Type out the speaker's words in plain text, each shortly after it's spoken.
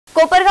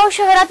कोपरगाव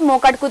शहरात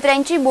मोकाट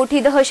कुत्र्यांची मोठी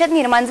दहशत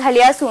निर्माण झाली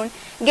असून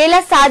गेल्या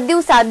 7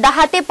 दिवसात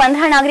 10 ते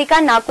 15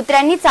 नागरिकांना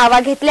कुत्र्यांनी चावा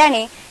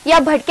घेतल्याने या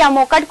भटक्या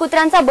मोकाट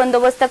कुत्र्यांचा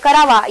बंदोबस्त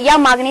करावा या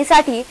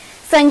मागणीसाठी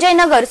संजय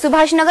नगर,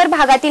 सुभाष नगर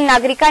भागातील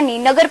नागरिकांनी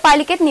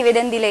नगरपालिकेत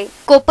निवेदन दिले।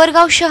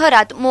 कोपरगाव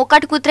शहरात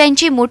मोकाट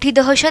कुत्र्यांची मोठी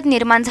दहशत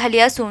निर्माण झाली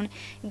असून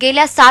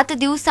गेल्या 7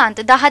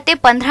 दिवसांत 10 ते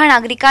 15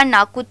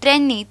 नागरिकांना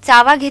कुत्र्यांनी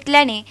चावा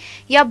घेतल्याने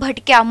या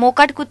भटक्या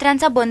मोकाट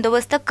कुत्र्यांचा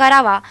बंदोबस्त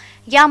करावा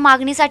या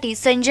मागणीसाठी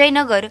संजय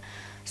नगर,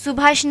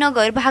 सुभाष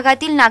नगर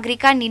भागातील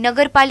नागरिकांनी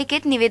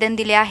नगरपालिकेत निवेदन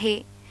दिले आहे।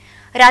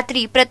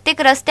 रात्री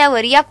प्रत्येक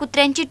रस्त्यावर या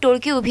कुत्र्यांची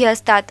टोळकी उभी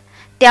असतात,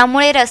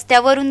 त्यामुळे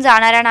रस्त्यावरून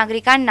जाणाऱ्या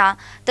नागरिकांना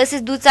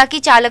तसेच दुचाकी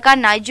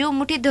चालकांना जीव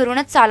मुठीत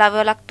धरूनच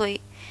चालावं लागतोय।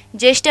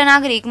 ज्येष्ठ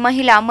नागरिक,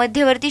 महिला,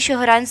 मध्यवर्ती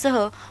शहरांसह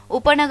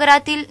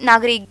उपनगरातील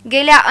नागरिक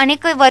गेल्या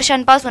अनेक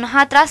वर्षांपासून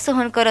हा त्रास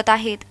सहन करत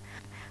आहेत।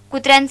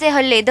 कुत्र्यांचे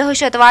हल्ले,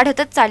 दहशत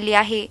वाढतच चालली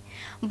आहे।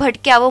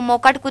 भटक्या व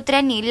मोकाट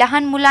कुत्र्यांनी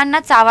लहान मुलांना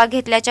चावा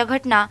घेतल्याच्या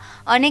घटना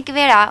अनेक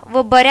वेळा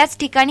व बऱ्याच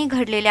ठिकाणी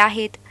घडलेल्या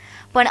आहेत,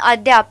 पण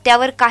अद्याप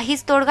त्यावर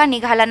काहीच तोडगा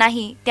निघाला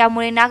नाही,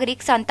 त्यामुळे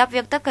नागरिक संताप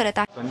व्यक्त करत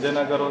आहेत। संजय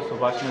नगर व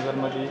सुभाष नगर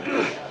मध्ये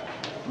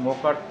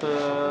मोकाट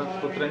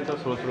कुत्र्यांचा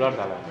सुळसुळाट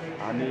झाला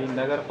आणि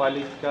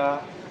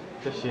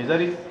नगरपालिकाच्या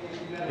शेजारी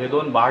हे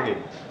 2 भाग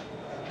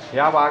आहेत।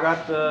 या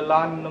भागात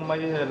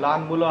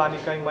लहान मुलं आणि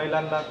काही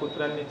महिलांना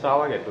कुत्र्यांनी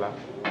चावा घेतला,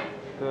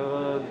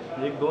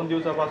 तर 1-2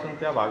 दिवसापासून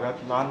त्या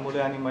भागात लहान मुले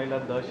आणि महिला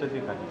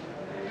दहशतीत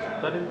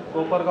आहेत। तरी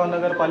कोपरगाव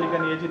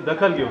नगरपालिकेने याची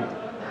दखल घेऊन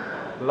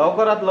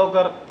लवकरात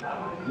लवकर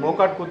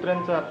मोकाट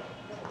कुत्र्यांचा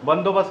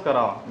बंदोबस्त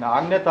करावा,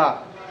 अन्यथा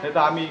नाही तर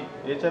आम्ही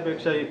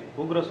याच्यापेक्षाही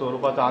उग्र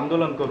स्वरूपाचं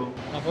आंदोलन करू।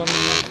 आपण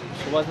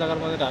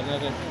सुभाषनगरमध्ये राहणार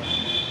आहे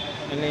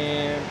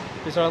आणि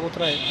पिसाळा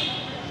कुत्रा आहे,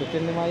 तर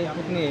त्यांनी माझी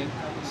पुतणी आहे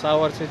 6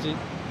 वर्षाची,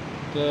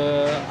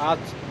 तर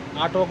आज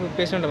 8वा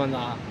पेशंट म्हणजे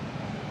हा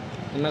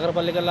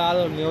नगरपालिकेला आज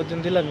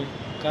निवेदन दिलं मी,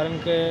 कारण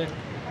की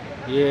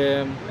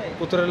हे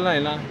कुत्र्याला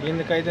नाही ना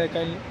यांनी काही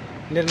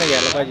निर्णय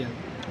घ्यायला पाहिजे।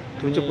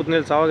 तुमच्या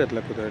पुतणीला चावा घेतला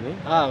कुत्र्याने?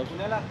 हां,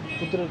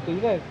 कुत्रा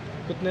काय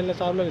पुतणीला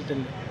चावलं गेलं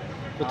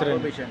त्यांनी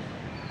कुत्र्याने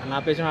आणि हा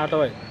पेशंट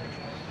 8वा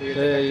आहे,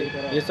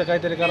 तर याचं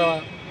काहीतरी करावा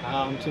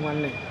हा आमची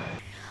मागणी आहे।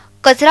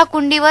 कचरा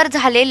कुंडीवर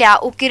झालेल्या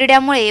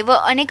उकिरड्यामुळे व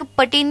अनेक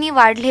पटींनी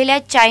वाढलेल्या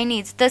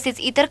चायनीज तसेच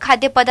इतर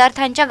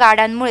खाद्यपदार्थांच्या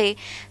गाड्यांमुळे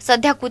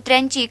सध्या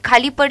कुत्र्यांची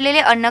खाली पडलेले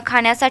अन्न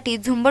खाण्यासाठी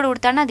झुंबड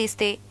उडताना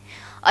दिसते।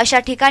 अशा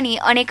ठिकाणी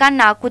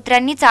अनेकांना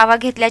कुत्र्यांनी चावा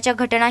घेतल्याच्या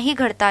घटनाही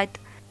घडतात।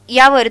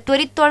 यावर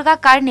त्वरित तोडगा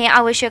काढणे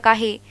आवश्यक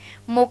आहे।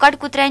 मोकाट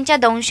कुत्र्यांच्या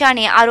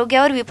दंशाने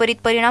आरोग्यावर विपरीत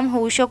परिणाम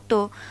होऊ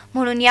शकतो,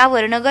 म्हणून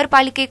यावर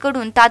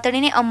नगरपालिकेकडून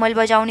तातडीने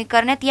अंमलबजावणी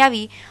करण्यात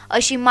यावी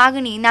अशी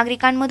मागणी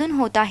नागरिकांमधून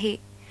होत आहे।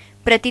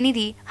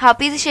 प्रतिनिधी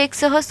हाफिज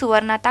शेखसह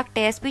सुवर्णा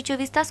ताकटे,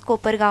 sp24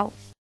 कोपरगाव।